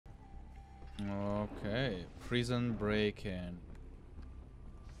Okay, prison break-in.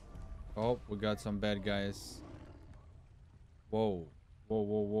 Oh, we got some bad guys. Whoa, whoa,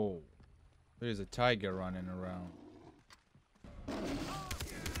 whoa, whoa. There's a tiger running around.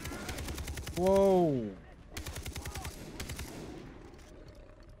 Whoa!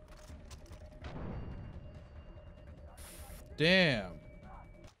 Damn!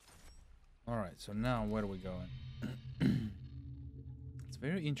 Alright, so now where are we going? It's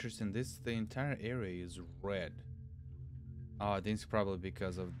very interesting. The entire area is red. Oh, I think it's probably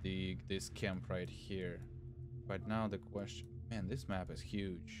because of this camp right here. But now the question... Man, this map is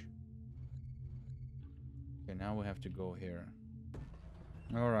huge. Okay, now we have to go here.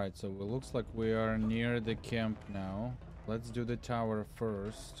 Alright, so it looks like we are near the camp now. Let's do the tower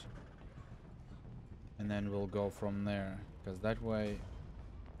first. And then we'll go from there. Because that way...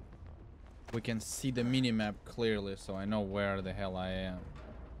 we can see the minimap clearly, so I know where the hell I am.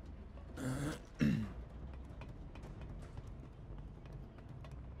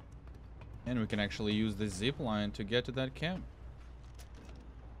 And we can actually use the zip line to get to that camp.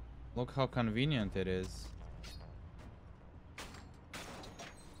 Look how convenient it is.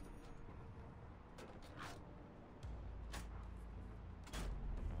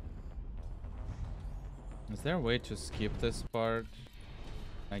 Is there a way to skip this part?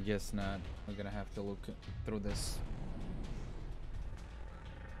 I guess not. We're gonna have to look through this.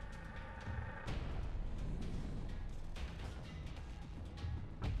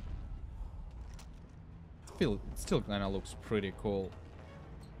 It still kind of looks pretty cool.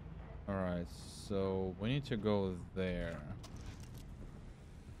 Alright, so we need to go there.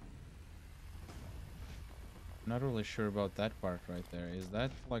 Not really sure about that part right there. Is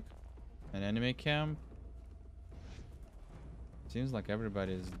that like an enemy camp? Seems like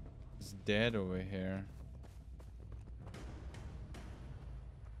everybody's dead over here.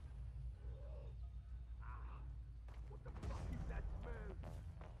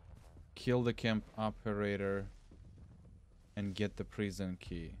 Kill the camp operator and get the prison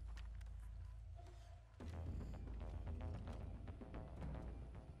key.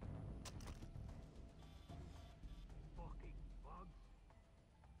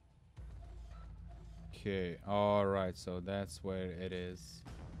 Okay, alright, so that's where it is.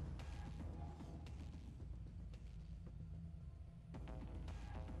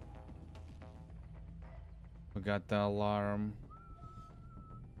 We got the alarm.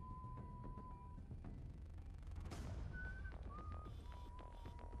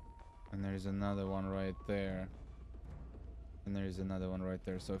 And there's another one right there. And there's another one right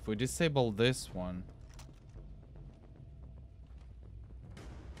there. So if we disable this one...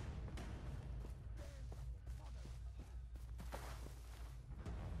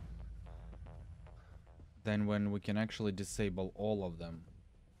 then when we can actually disable all of them.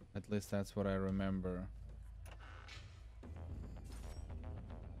 At least that's what I remember.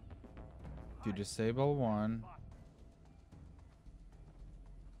 If you disable one,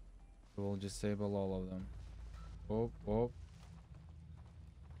 it will disable all of them. Oh, oh.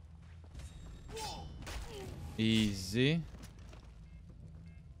 Easy.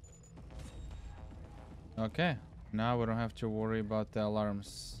 Okay, now we don't have to worry about the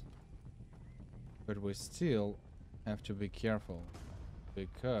alarms. But we still have to be careful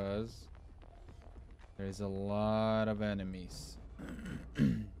because there's a lot of enemies.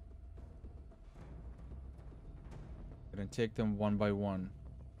 Gonna take them one by one.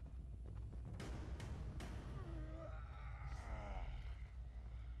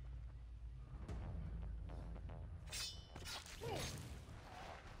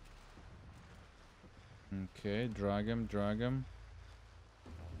 Okay, drag him, drag him.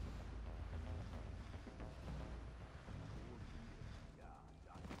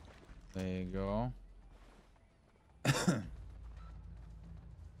 There you go.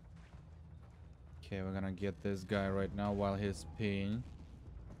 Okay, we're gonna get this guy right now while he's peeing.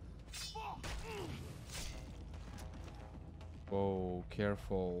 Whoa,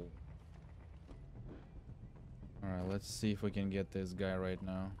 careful. Alright, let's see if we can get this guy right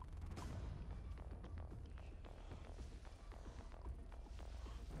now.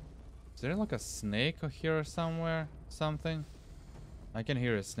 Is there like a snake here somewhere? Something? I can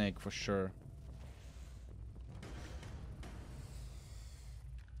hear a snake for sure.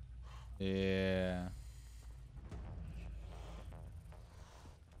 Yeah.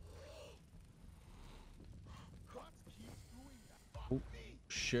 Oh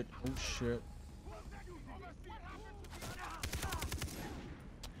shit, oh shit.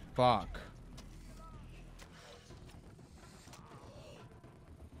 Fuck.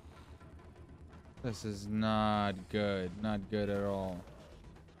 This is not good. Not good at all.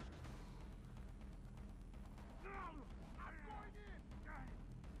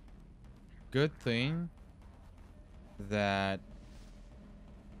 Good thing that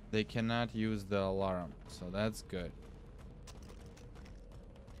they cannot use the alarm, so that's good.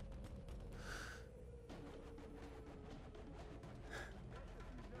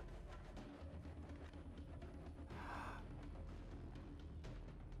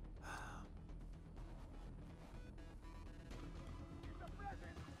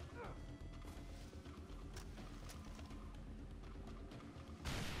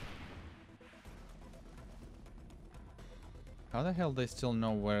 How the hell they still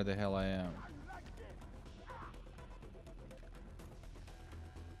know where the hell I am?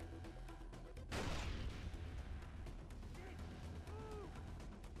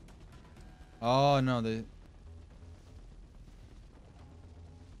 Oh no,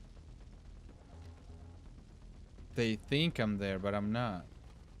 they think I'm there, but I'm not.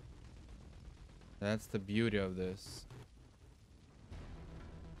 That's the beauty of this.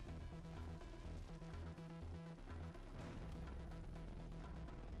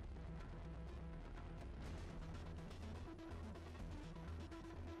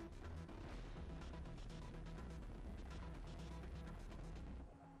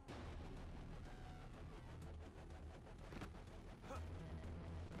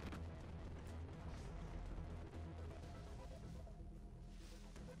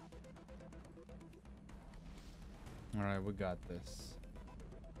 All right, we got this.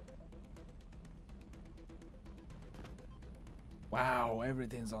 Wow,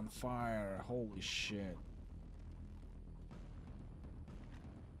 everything's on fire. Holy shit.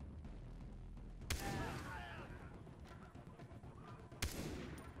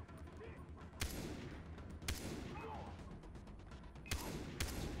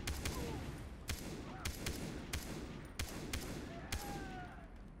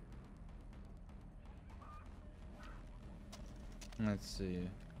 Let's see.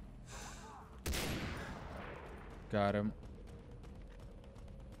 Got him.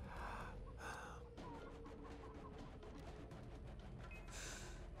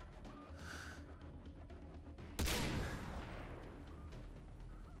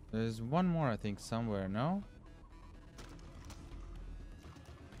 There's one more, I think, somewhere, no?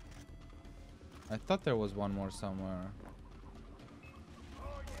 I thought there was one more somewhere.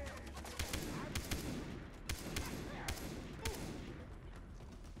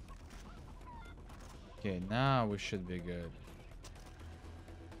 Okay, now we should be good.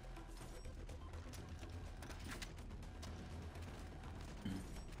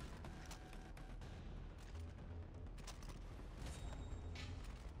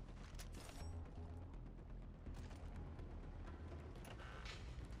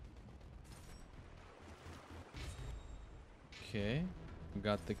 Okay, we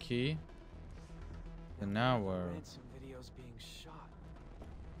got the key. And now we're... Some videos being shot.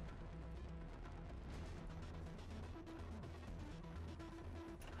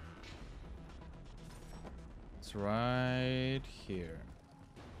 It's right here.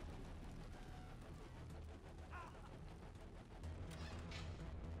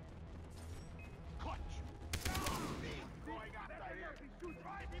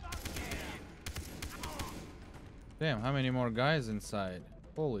 Damn, how many more guys inside?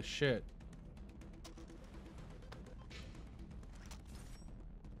 Holy shit.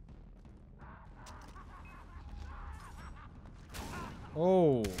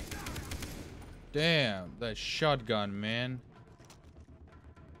 Oh. Damn, that shotgun, man.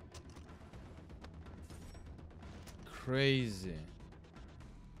 Crazy.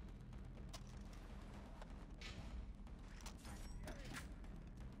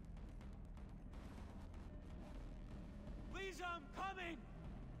 Liza, I'm coming.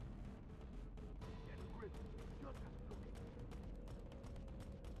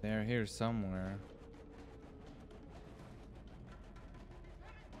 They're here somewhere.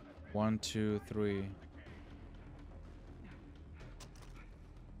 1, 2, 3.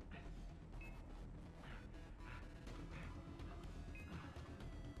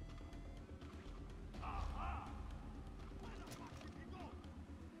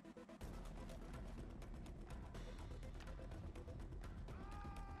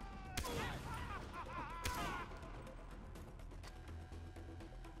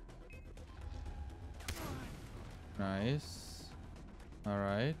 Nice. All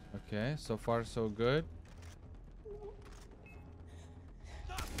right. Okay. So far, so good.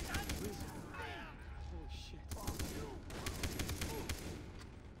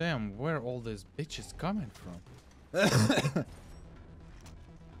 Damn, where all these bitches coming from?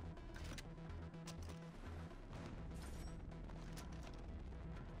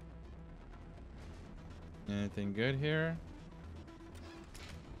 Anything good here?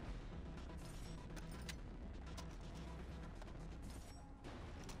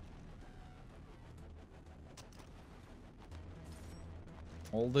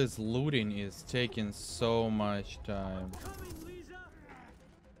 All this looting is taking so much time. Coming, Liza!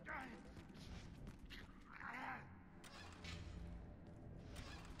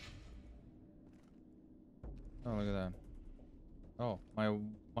 Oh, look at that. Oh, my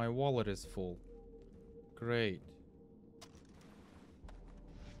wallet is full. Great.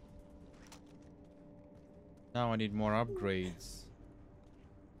 Now I need more upgrades.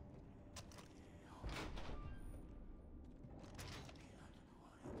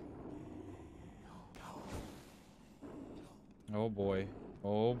 Oh boy.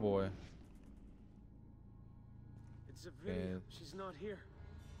 Oh boy. It's a video. Okay. She's not here.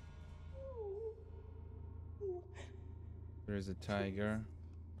 There's a tiger.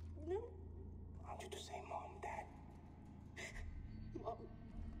 I want you to say Mom, Dad. Mom,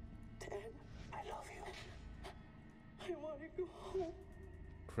 Dad, I love you. I want to go home.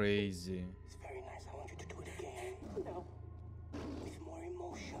 Crazy. It's very nice. I want you to do it again. No. With more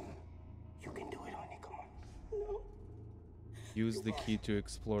emotion. You can do it, honey. Come on. No. Use the key to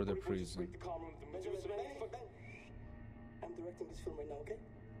explore the prison. I'm directing this film right now, okay?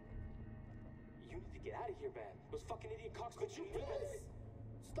 You need to get out of here, man. Those fucking idiot cocks. Could you please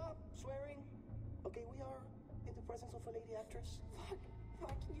stop swearing? Okay, we are in the presence of a lady actress.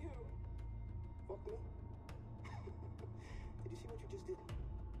 Fuck you. Fuck me. Did you see what you just did?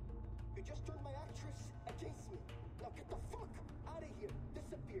 You just turned my actress against me. Now get the fuck out of here.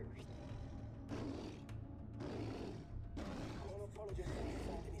 Disappear. I want to apologize to my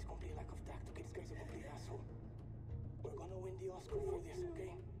friend and his complete lack of tact. Okay, this guy's a complete asshole. We're gonna win the Oscar for this,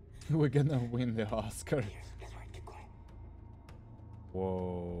 okay? We're gonna win the Oscar. Yes, that's right. Keep going.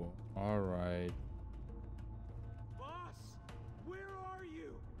 Whoa. Alright. Boss, where are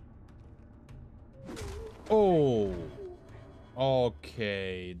you? Oh.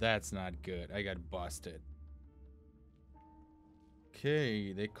 Okay. That's not good. I got busted.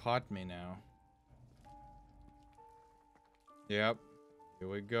 Okay. They caught me now. Yep. Here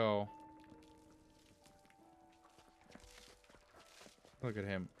we go. Look at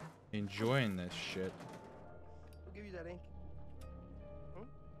him. Enjoying this shit. Who gave you that ink? Hmm?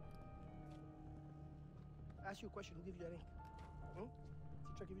 Ask you a question. Who gave you that ink? Hmm?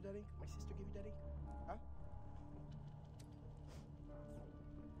 Citra gave you that ink? My sister gave you that ink? Huh?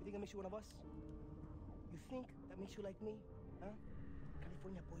 You think that makes you one of us? You think that makes you like me? Huh?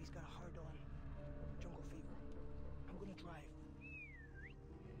 California boy's got a hard on. Jungle fever. I'm gonna drive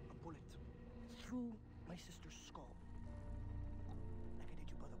a bullet through my sister's skull. Like I did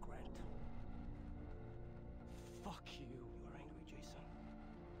your brother Grant. Fuck you. You are angry, Jason.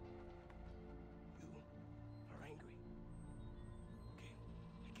 You are angry. Okay,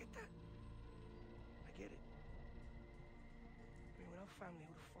 I get that. I get it. I mean, without family,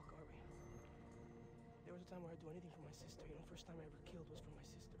 who the fuck are we? There was a time where I'd do anything for my sister. You know, first time I ever killed was for my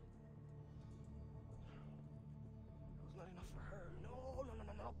sister. It was not enough for her. No,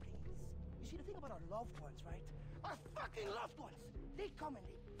 please. You see, the thing about our loved ones, right? Our fucking loved ones! They come and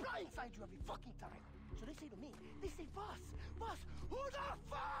they blindside you every fucking time. So they say to me, they say, Vaas, who the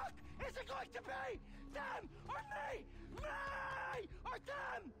fuck is it going to be? Them or me? Me or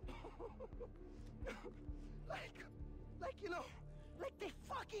them? like, you know, like they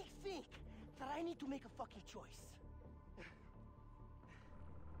fucking think that I need to make a fucking choice.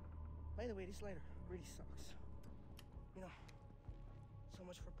 By the way, this lighter really sucks. You know, so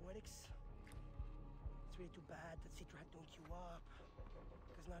much for poetics. It's really too bad that Citra had to hook you up.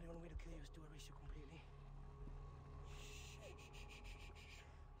 Because now the only way to kill you is to erase you completely.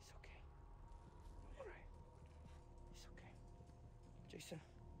 It's okay. Alright. It's okay. Jason.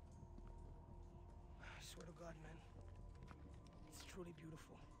 I swear to God, man. It's truly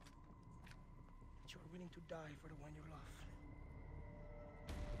beautiful. That you are willing to die for the one you love.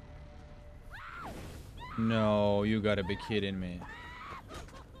 No, you gotta be kidding me.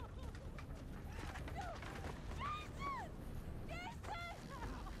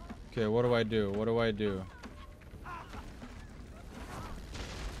 Okay, what do I do? What do I do?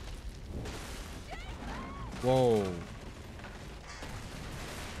 Whoa.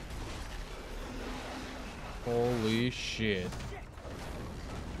 Holy shit.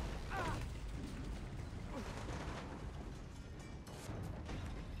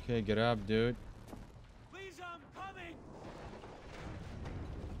 Okay, get up, dude. Liza, I'm coming!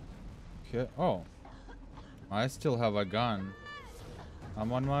 Okay. Oh. I still have a gun.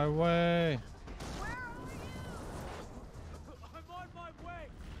 I'm on my way. I'm on my way!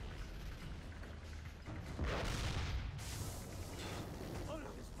 Oh no,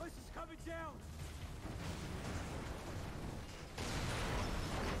 this place is coming down!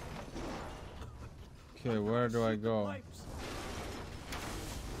 Okay, where do I go? Pipes.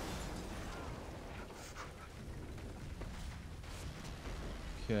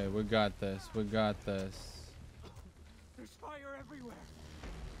 Okay, we got this. We got this. There's fire everywhere.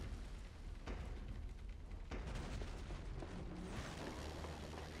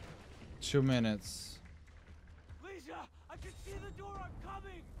 2 minutes. Liza, I can see the door. I'm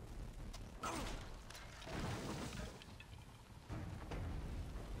coming.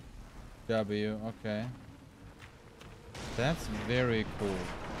 W, okay. That's very cool.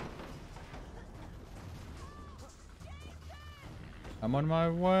 I'm on my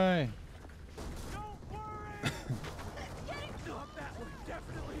way. Don't worry. Not that way.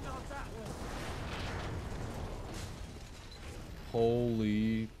 Definitely not that way.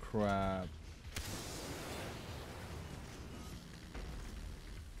 Holy crap.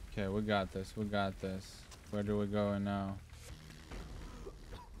 Okay, we got this. We got this. Where do we go now?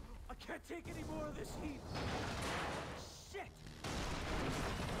 I can't take any more of this heat. Shit.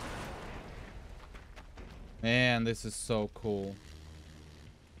 Man, this is so cool.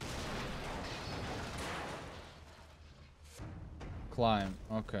 Climb.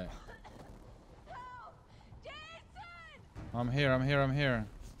 Okay. I'm here. I'm here. I'm here.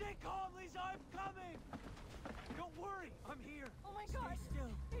 Stay calm, Liza. I'm coming. Don't worry. I'm here. Oh my God! Stay still.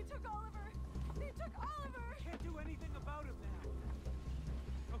 They took Oliver! They took Oliver! Can't do anything about him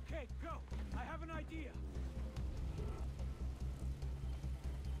now. Okay, go. I have an idea.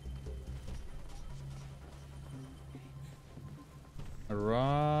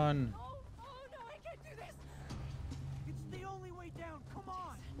 Run. Oh no, I can't do this! It's the only way down. Come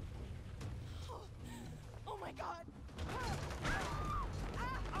on. Oh my God!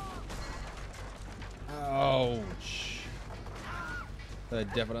 Ouch.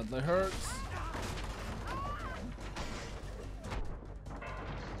 That definitely hurts.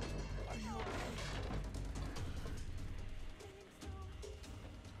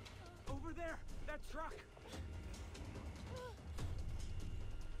 Over there. That truck.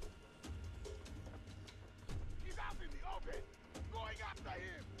 He's out in the open. Going after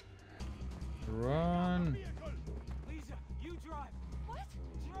him. Run. Vehicle. Liza, you drive. What?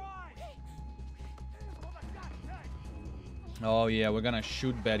 Drive. Oh yeah, we're gonna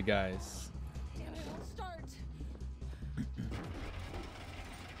shoot bad guys. Damn it, it won't start.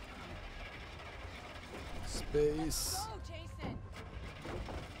 Space. Go, Jason!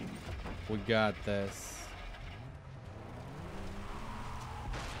 We got this.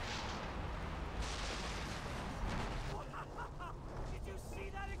 Did you see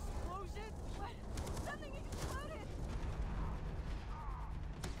that explosion? What? Something exploded!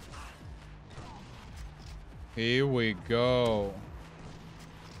 Here we go.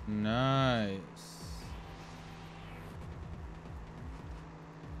 Nice.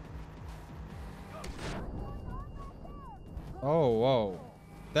 Oh, whoa.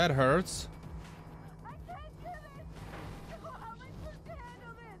 That hurts. I can't do this! How am I supposed to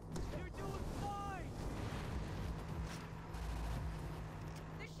handle this? You're doing fine.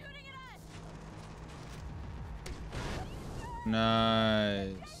 They're shooting at us!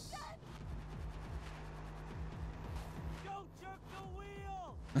 Nice. Don't jerk the wheel.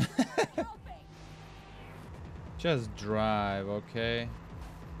 Helping! Just drive, okay?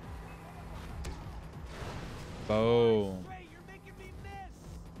 Boom. Straight, you're making me miss.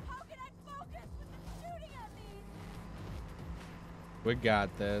 How can I focus with them shooting at me? We got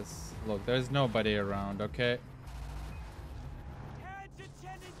this. Look, there's nobody around, okay? Head to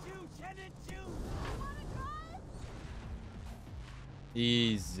 10 and 2, 10 and 2. Wanna drive?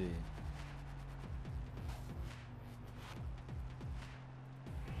 Easy.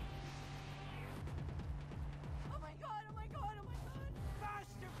 Oh my God, oh my God, oh my God!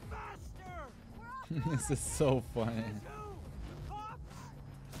 Faster, faster. We're off! This is so funny. Two. Cops.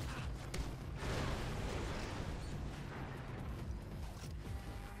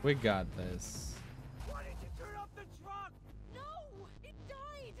 We got this. Why did you turn off the truck? No! It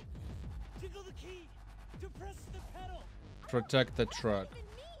died! Jiggle the key. To press the pedal. Protect the What does that truck. even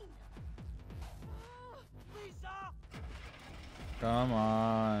mean? Lisa. Come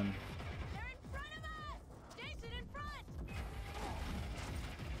on. They're in front of us! Jason, in front!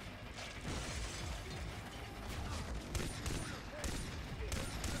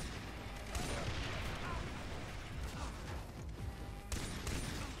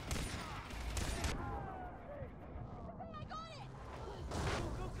 I got it! Go,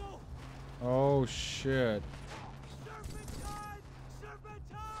 go, go. Oh shit. Serpentine.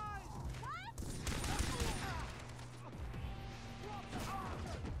 Serpentine.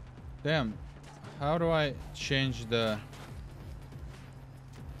 Damn. How do I change the...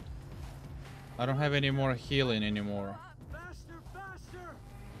 I don't have any more healing anymore. Faster, faster.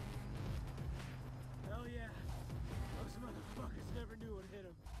 Hell yeah. Those motherfuckers never knew what hit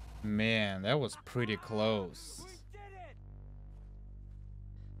them. Man, that was pretty close. We did it!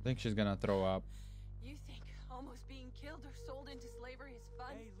 I think she's gonna throw up. You think almost being killed or sold into slavery is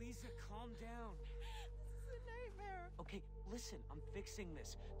fun? Hey, Liza, calm down. This is a nightmare. Okay, listen, I'm fixing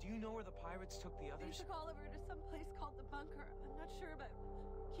this. Do you know where the pirates took the They others? took Oliver to some place called the bunker. I'm not sure about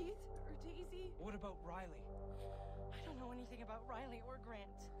Keith or Daisy. What about Riley? I don't know anything about Riley or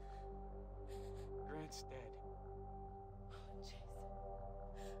Grant. Grant's dead. Oh, jeez.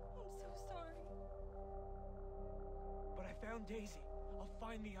 I'm so sorry. But I found Daisy. I'll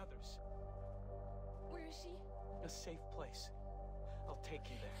find the others. Where is she? A safe place. I'll take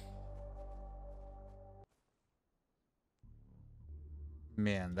you there.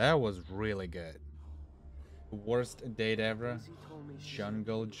 Man, that was really good. Worst date ever. Daisy told me she's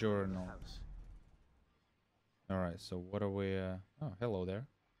Jungle in the Journal. house. Alright, so what are we... Oh, hello there.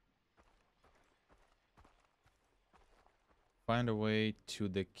 Find a way to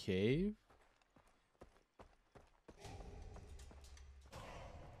the cave?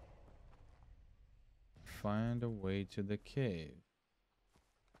 Find a way to the cave.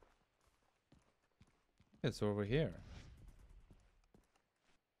 It's over here.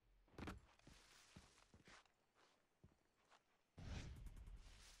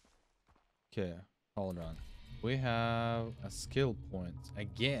 Okay, hold on. We have a skill point.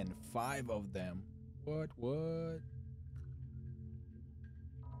 Again, 5 of them. What?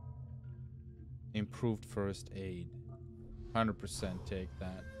 Improved first aid. 100% take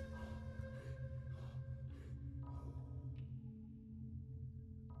that.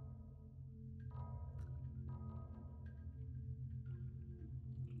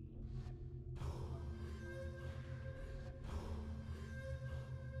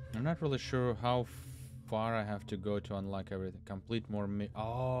 I'm not really sure how far I have to go to unlock everything. Complete more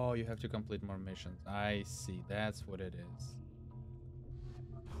oh, you have to complete more missions. I see. That's what it is.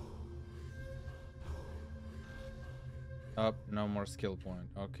 Up, no more skill point.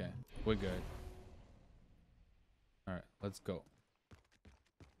 Okay, we're good. All right, let's go.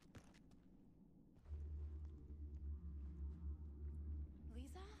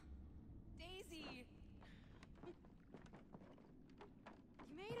 Liza? Daisy!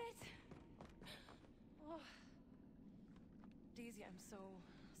 You made it! Oh. Daisy, I'm so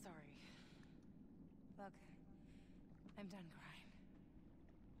sorry. Look, I'm done crying.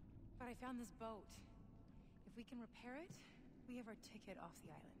 But I found this boat. If we can repair it, we have our ticket off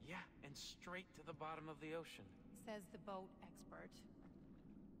the island. Yeah, and straight to the bottom of the ocean. Says the boat expert.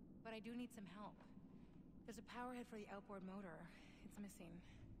 But I do need some help. There's a power head for the outboard motor. It's missing.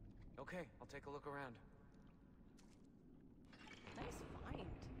 Okay, I'll take a look around. Nice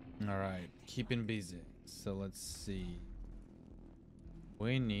find. All right, keeping busy. So let's see.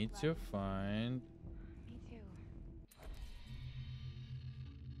 We need to find... Me too.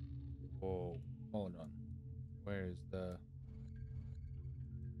 Whoa, hold on. Where is the...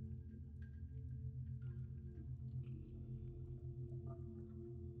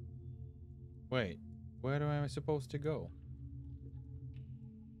 Wait, where am I supposed to go?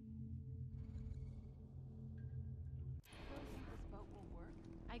 This boat will work.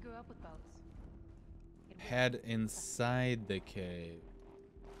 I grew up with boats. It will. Head inside the cave.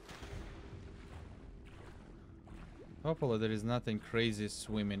 Hopefully there is nothing crazy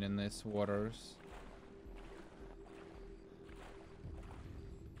swimming in these waters.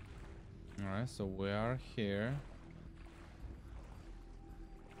 Alright, so we are here.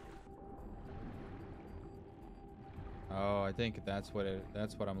 Oh, I think that's what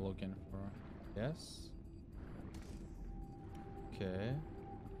I'm looking for. Yes. Okay.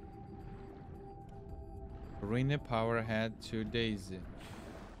 Bring the power head to Daisy.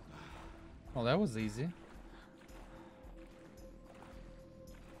 Oh, that was easy.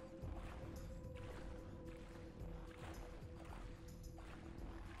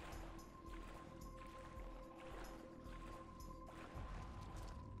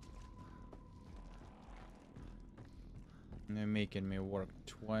 They're making me work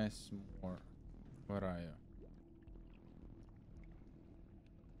twice more. Where are you?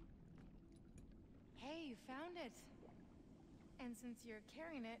 Hey, you found it. And since you're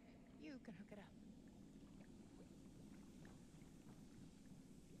carrying it, you can hook it up.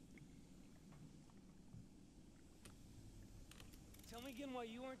 Tell me again why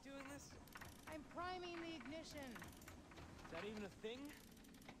you aren't doing this? I'm priming the ignition. Is that even a thing?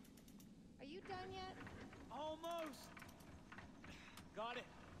 Are you done yet? Almost! Got it.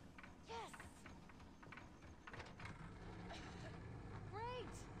 Yes!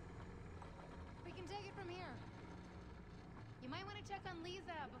 Great! We can take it from here. You might want to check on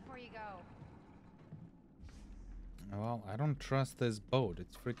Liza before you go. Well, I don't trust this boat.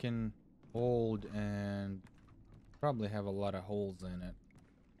 It's freaking old and probably have a lot of holes in it.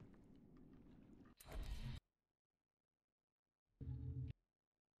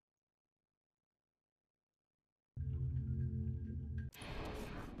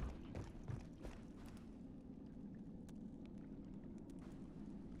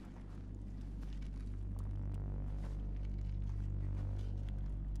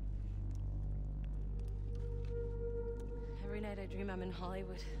 Every night I dream I'm in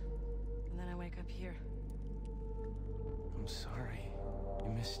Hollywood, and then I wake up here. I'm sorry.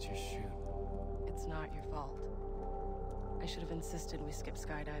 You missed your shoot. It's not your fault. I should have insisted we skip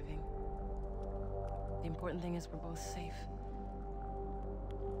skydiving. The important thing is we're both safe.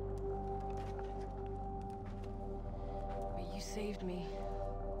 But you saved me.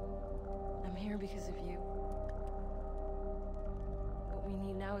 I'm here because of you. What we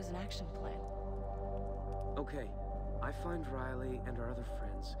need now is an action plan. Okay, I find Riley and our other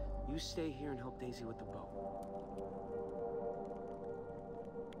friends. You stay here and help Daisy with the boat.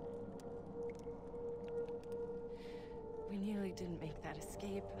 We nearly didn't make that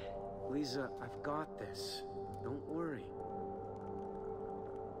escape. Liza, I've got this. Don't worry.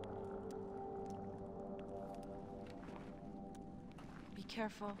 Be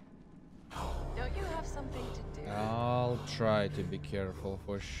careful. Don't you have something to do? I'll try to be careful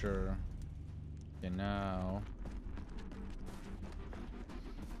for sure. Okay, now.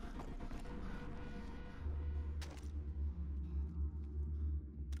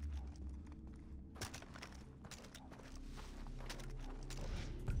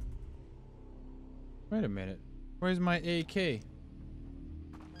 Wait a minute. Where's my AK?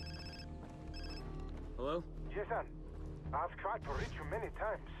 Hello? Jason, I've tried to reach you many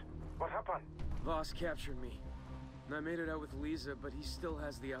times. What happened? Vaas captured me. And I made it out with Liza, but he still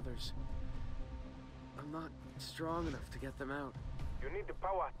has the others. I'm not strong enough to get them out. You need the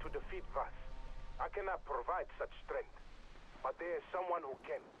power to defeat Vaas. I cannot provide such strength. But there is someone who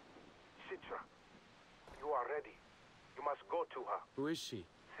can. Citra. You are ready. You must go to her. Who is she?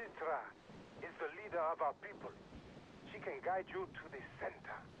 Citra is the leader of our people. She can guide you to the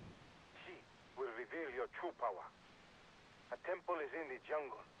center. She will reveal your true power. A temple is in the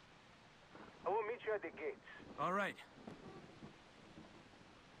jungle. I will meet you at the gates. All right.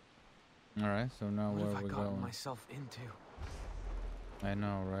 All right, so now What where have I we gotten going? myself into? I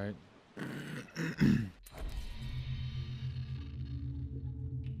know, right?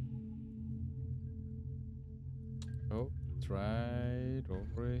 Oh, it's right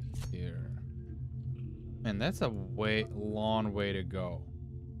over here. And that's a long way to go.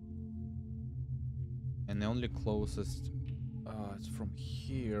 And the only closest, it's from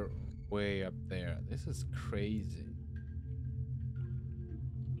here way up there. This is crazy.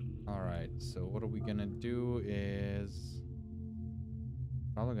 All right, so what are we gonna do is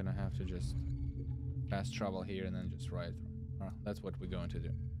probably gonna have to just fast travel here and then just ride through. That's what we're going to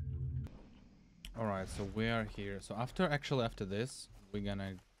do. All right, so we are here. So after this, we're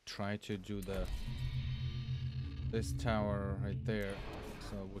gonna try to do this tower right there,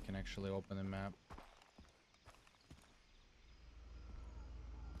 so we can actually open the map.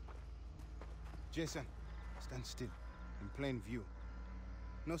 Jason, stand still, in plain view.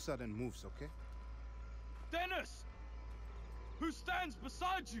 No sudden moves, okay? Dennis! Who stands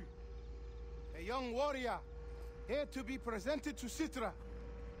beside you? A young warrior, here to be presented to Citra.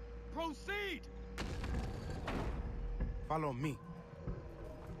 Proceed! Follow me.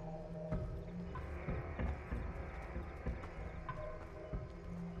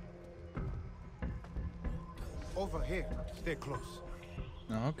 Over here, stay close.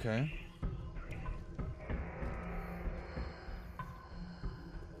 Okay.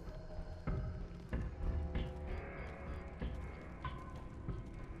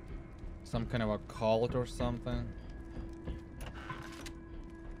 Some kind of a cult or something.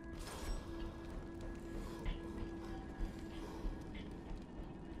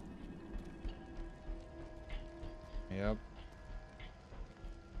 Yep.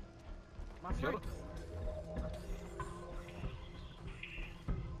 My friend.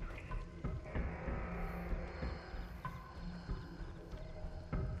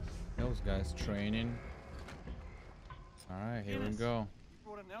 Those guys training. All right, here we go.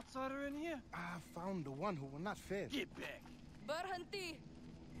 Brought an outsider in here? I found the one who will not fail. Get back! Berhenti!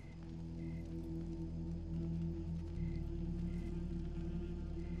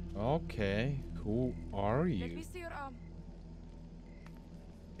 Okay, who are Let me you? see your arm.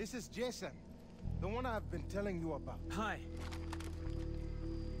 This is Jason, the one I've been telling you about. Hi.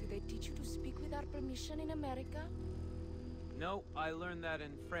 Did they teach you to speak without permission in America? No, I learned that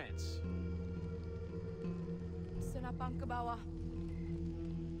in France. So, na pangkabawa.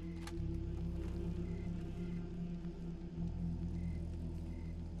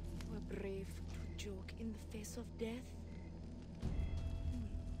 You are brave to joke in the face of death.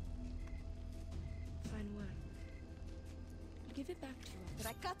 Fine work. I'll give it back to you after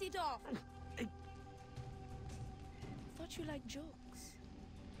I cut it off. Thought you liked jokes.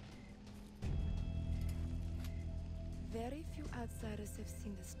 Very few outsiders have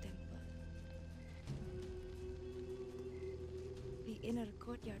seen this temple. The inner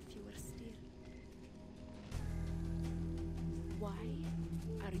courtyard fewer still. Why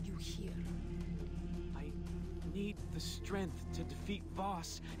are you here? I need the strength to defeat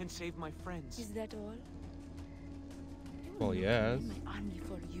Vaas and save my friends. Is that all? Well, yes. My army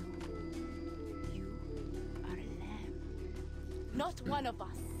for you. You are a lamb. Not one of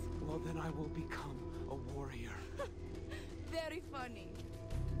us. Well, then I will become a warrior. Very funny.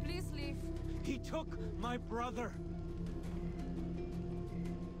 Please leave. He took my brother.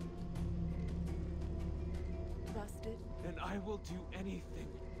 Busted. And I will do anything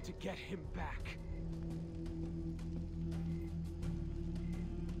to get him back.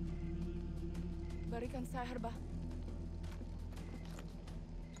 Barikan saya herba.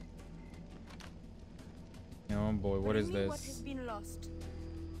 Oh boy, what is Bring me what has this? been lost.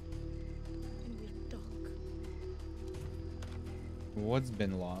 And we'll talk. What's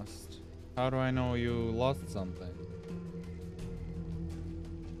been lost? How do I know you lost something?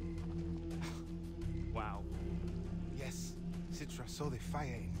 Wow. Yes, Citra saw the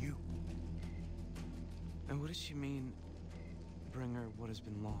fire in you. And what does she mean, bring her what has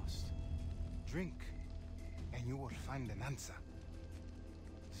been lost? Drink, and you will find an answer.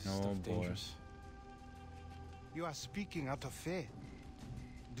 Is Oh, stuff boy. dangerous? You are speaking out of fear.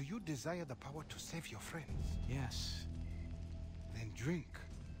 Do you desire the power to save your friends? Yes. Then drink.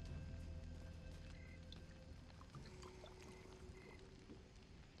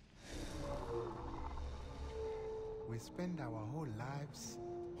 We spend our whole lives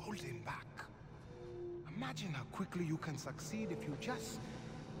holding back. Imagine how quickly you can succeed if you just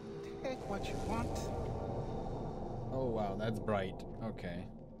take what you want. Oh wow, that's bright. Okay.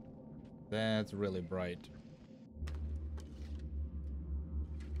 That's really bright.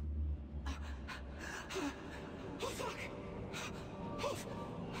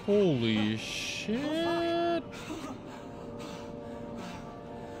 Holy shit!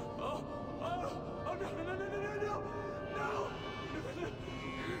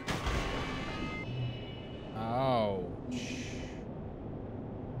 Ouch.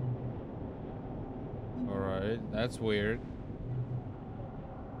 Alright, that's weird.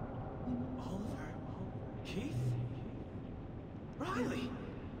 Oliver? Keith? Riley?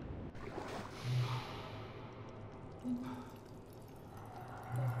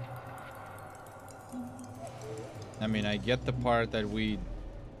 I mean, I get the part that we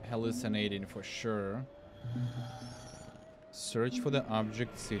hallucinating for sure. Search for the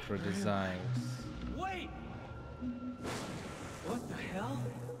object Citra desires. Wait! What the hell?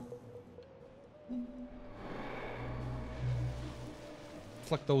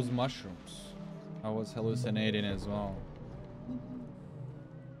 It's like those mushrooms. I was hallucinating as well.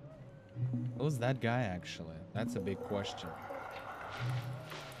 Who's that guy actually? That's a big question.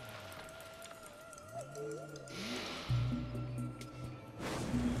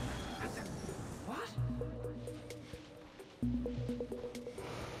 What?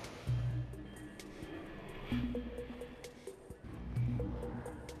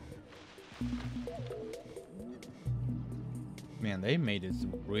 Man, they made it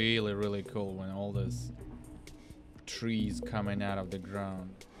really, really cool when all this trees coming out of the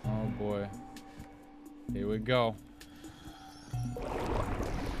ground. Oh boy. Here we go.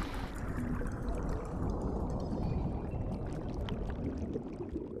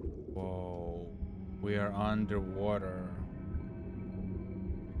 Whoa. We are underwater.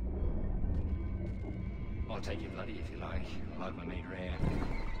 I'll take your bloody if you like. I like my meat rare.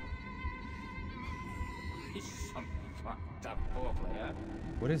 He's some fucked up poor player.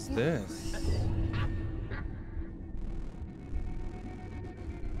 What is this?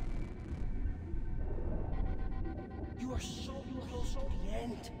 You are so close to the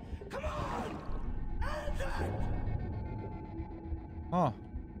end. Come on! Oh.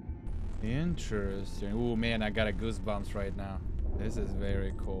 Interesting. Ooh, man, I got a goosebumps right now. This is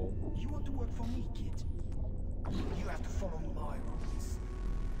very cool. You want to work for me, kid? You have to follow my rules.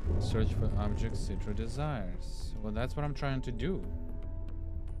 Search for objects Citra desires. Well, that's what I'm trying to do.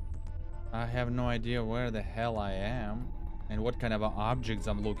 I have no idea where the hell I am and what kind of objects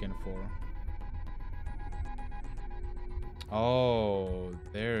I'm looking for. Oh,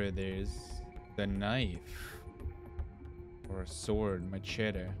 there it is. The knife. Or a sword,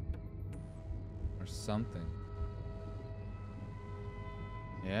 machete. Or something.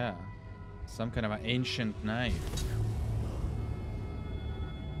 Yeah. Some kind of an ancient knife.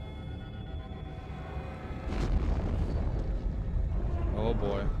 Oh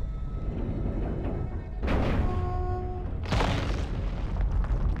boy.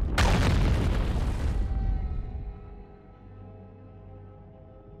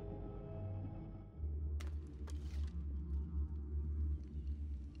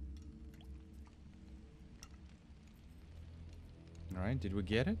 All right, did we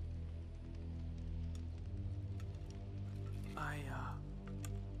get it? I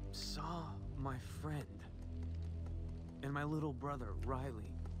saw my friend and my little brother,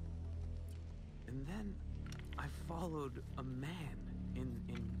 Riley. And then I followed a man in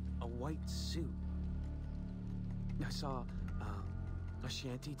a white suit. I saw a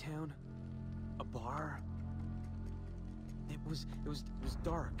shanty town, a bar. It was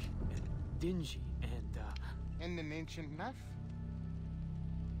dark and dingy And an ancient knife?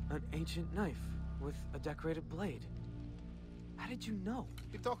 an ancient knife with a decorated blade. How did you know?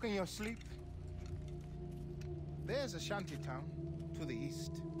 You talk in your sleep? There's a shanty town to the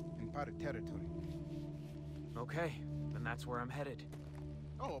east in Pirate territory. Okay, then that's where I'm headed.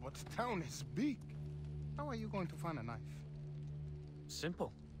 Oh, but the town is big. How are you going to find a knife?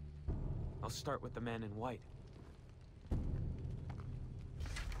 Simple. I'll start with the man in white.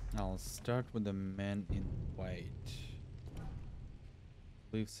 I'll start with the man in white.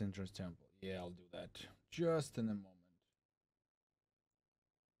 Leave Cintra's temple. Yeah, I'll do that. Just in a moment.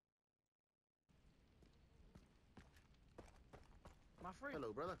 My friend.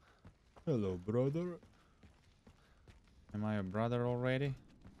 Hello, brother. Hello, brother. Am I a brother already?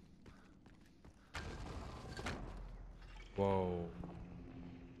 Whoa.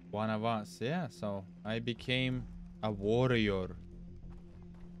 One of us. Yeah, so I became a warrior.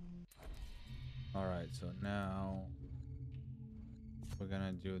 Alright, so now we're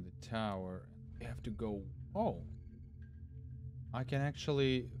gonna do the tower. We have to go. Oh, I can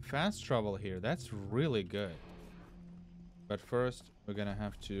actually fast travel here. That's really good. But first, we're gonna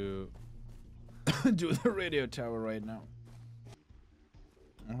have to do the radio tower right now.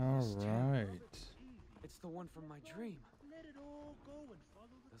 Alright. It's the one from my dream.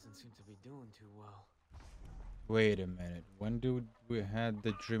 Doesn't seem to be doing too well. Wait a minute. When do we had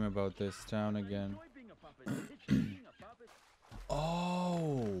the dream about this town again?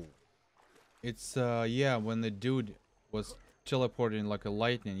 Oh, it's yeah, when the dude was teleporting like a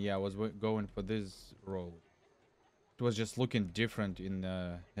lightning. Yeah, I was going for this role. It was just looking different in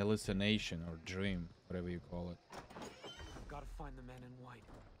the hallucination or dream, whatever you call it. I've got to find the man in white.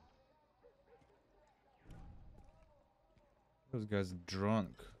 Those guys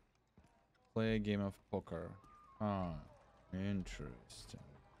drunk. Play a game of poker. Ah, interesting.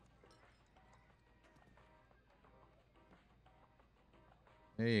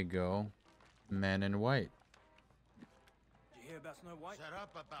 There you go. Man in white. Did you hear about Snow White? Shut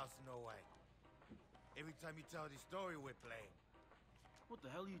up about Snow White. Every time you tell this story, we're playing. What the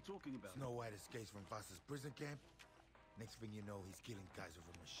hell are you talking about? Snow White escapes from Vaas's prison camp. Next thing you know, he's killing guys with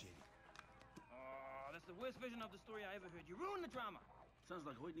a machete. Oh, that's the worst version of the story I ever heard. You ruined the drama. Sounds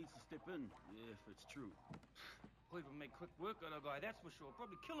like Hoyt needs to step in, if it's true. Hoyt will make quick work of the guy, that's for sure.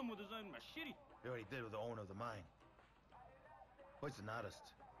 Probably kill him with his own machete. He already did with the owner of the mine. Hoyt's an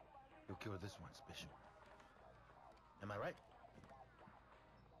artist. He'll kill this one special. Am I right?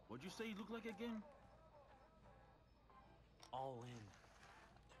 What'd you say he looked like again? All in.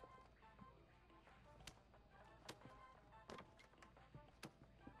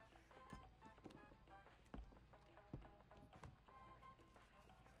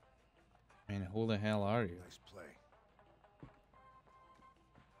 And who the hell are you? Nice play.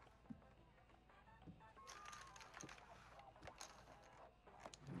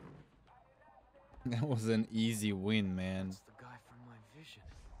 That was an easy win, man. It's the guy from my vision.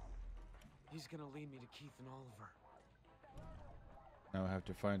 He's gonna lead me to Keith and Oliver. Now I have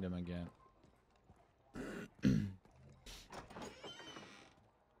to find him again.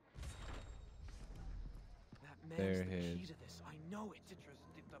 That man's There the he key is. to this. I know it. Citra's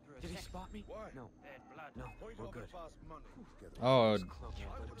dipped up her Did he sack. spot me? Why? No. Bad blood. No, we're good. Oh, It's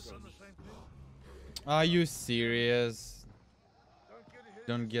close. are you serious?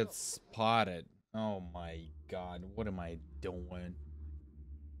 Don't get spotted. Oh my god, what am I doing?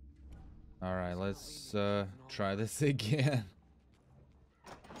 Alright, let's try this again.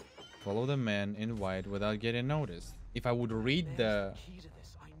 Follow the man in white without getting noticed. If I would read the... Key to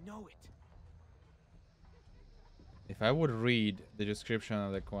this. I know it. If I would read the description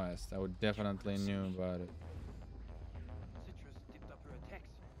of the quest, I would definitely know about it.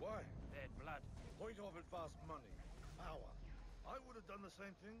 fast money. Power. I would have done the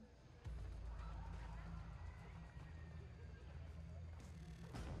same thing.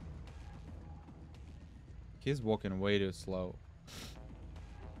 He's walking way too slow.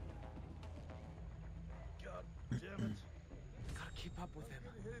 God damn it. Gotta keep up with him.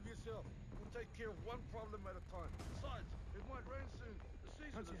 Get ahead of yourself. We'll take care of one problem at a time. Besides, it might rain soon. The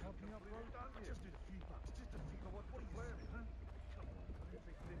season Can't you help me out, bro? I just need a few bucks. Just a few. What are you planning, huh? Come on,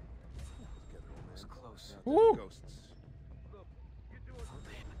 everything. Together almost close. Woo! Ghosts. Look, you do what Oh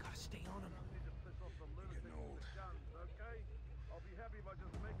man, I gotta stay on him. need to piss off some lunatics with guns, okay? I'll be happy if I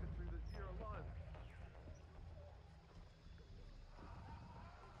just make it through this year alive.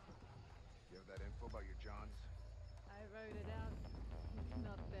 You have that info about your Johns? I wrote it out.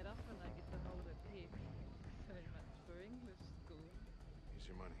 Not that often I get to hold a pig. So much for English school. Here's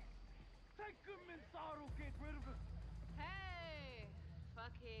your money. Take him inside or get rid of him. Hey!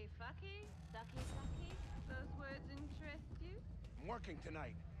 Fucky, fucky? Ducky, sucky? Those words interest you? I'm working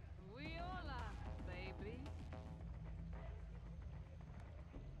tonight. We all are, baby.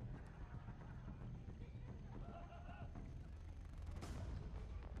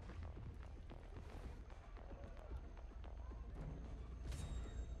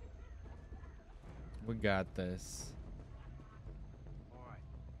 We got this. Alright,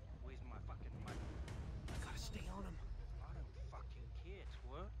 where's my fucking money? I gotta stay on him. I don't fucking care,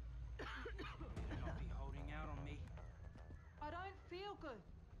 twerp. Better not be holding out on me. I don't feel good.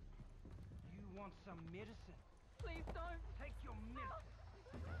 You want some medicine? Please don't. Take your medicine.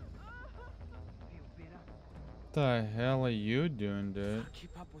 Feel better? What the hell are you doing, dude? Gotta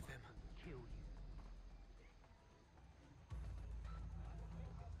keep up with him. Kill you.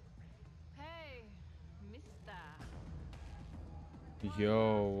 Hey, mister.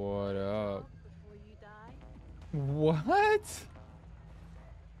 Yo, what up? Before you die? What?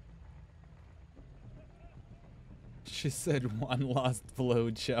 She said one last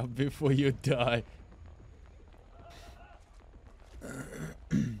blowjob before you die.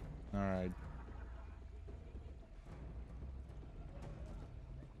 Alright.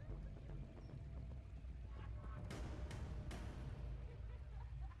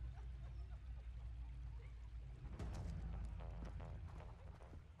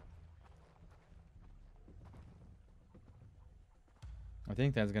 I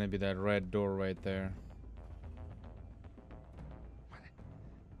think that's gonna be that red door right there.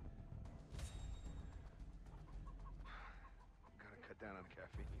 Gotta cut down on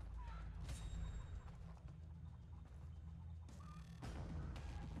caffeine.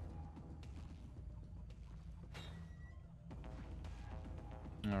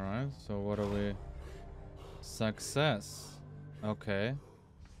 Alright, so what are we? Success. Okay.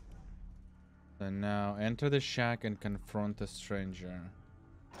 Then now enter the shack and confront a stranger.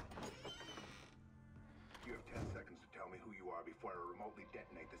 You have 10 seconds to tell me who you are before I remotely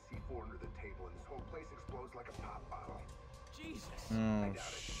detonate the C4 under the table and this whole place explodes like a pop bottle. Jesus! Oh I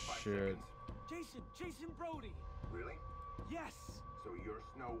doubt it. 5 shit. seconds. Jason Brody! Really? Yes! So you're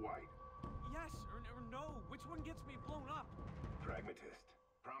Snow White. Yes or no? Which one gets me blown up? Pragmatist.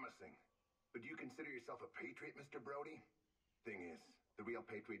 Promising. But do you consider yourself a patriot, Mr. Brody? Thing is, the real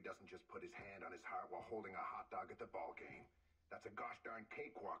patriot doesn't just put his hand on his heart while holding a hot dog at the ball game. That's a gosh darn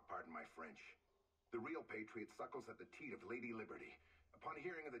cakewalk, pardon my French. The real patriot suckles at the teat of Lady Liberty. Upon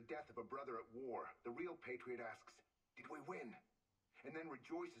hearing of the death of a brother at war, the real patriot asks, "Did we win?" And then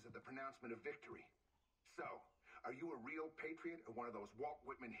rejoices at the pronouncement of victory. So, are you a real patriot or one of those Walt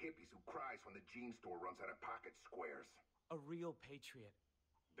Whitman hippies who cries when the jean store runs out of pocket squares? A real patriot.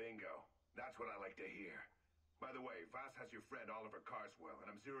 Bingo. That's what I like to hear. By the way, Vaas has your friend Oliver Carswell,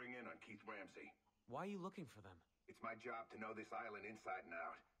 and I'm zeroing in on Keith Ramsey. Why are you looking for them? It's my job to know this island inside and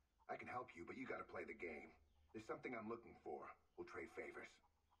out. I can help you, but you gotta play the game. There's something I'm looking for. We'll trade favors.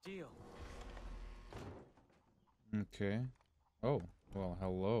 Deal. Okay. Oh, well,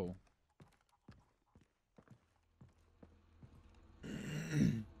 hello.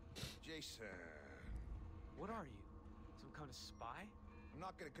 Jason. What are you? Some kind of spy? I'm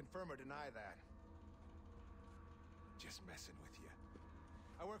not gonna confirm or deny that. Just messing with you.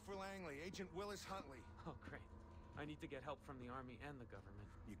 I work for Langley, Agent Willis Huntley. Oh, great. I need to get help from the army and the government.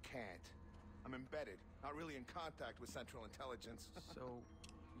 You can't. I'm embedded, not really in contact with Central Intelligence. So,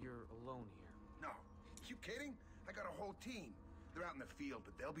 you're alone here? No. You kidding? I got a whole team. They're out in the field,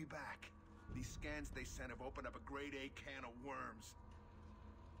 but they'll be back. These scans they sent have opened up a grade A can of worms.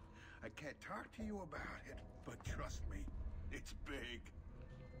 I can't talk to you about it, but trust me, it's big.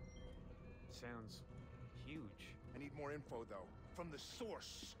 Sounds huge. I need more info, though, from the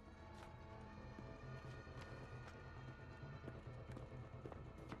source.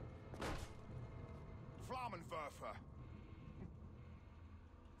 Flammenwerfer.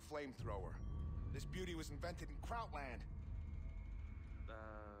 Flamethrower. This beauty was invented in Krautland.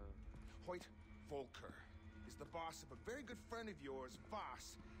 Hoyt Volker is the boss of a very good friend of yours,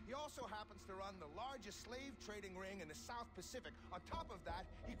 Vaas. He also happens to run the largest slave trading ring in the South Pacific. On top of that,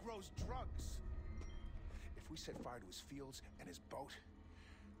 he grows drugs. If we set fire to his fields and his boat,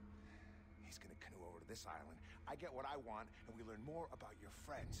 he's gonna canoe over to this island. I get what I want, and we learn more about your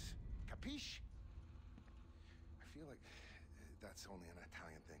friends. Capiche? I feel like that's only an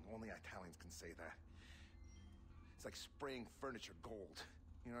Italian thing. Only Italians can say that. It's like spraying furniture gold.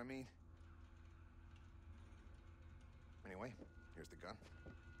 You know what I mean? Anyway, here's the gun.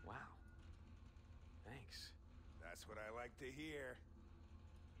 Wow. Thanks. That's what I like to hear.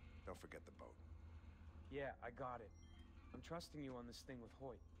 Don't forget the boat. Yeah, I got it. I'm trusting you on this thing with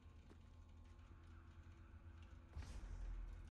Hoyt.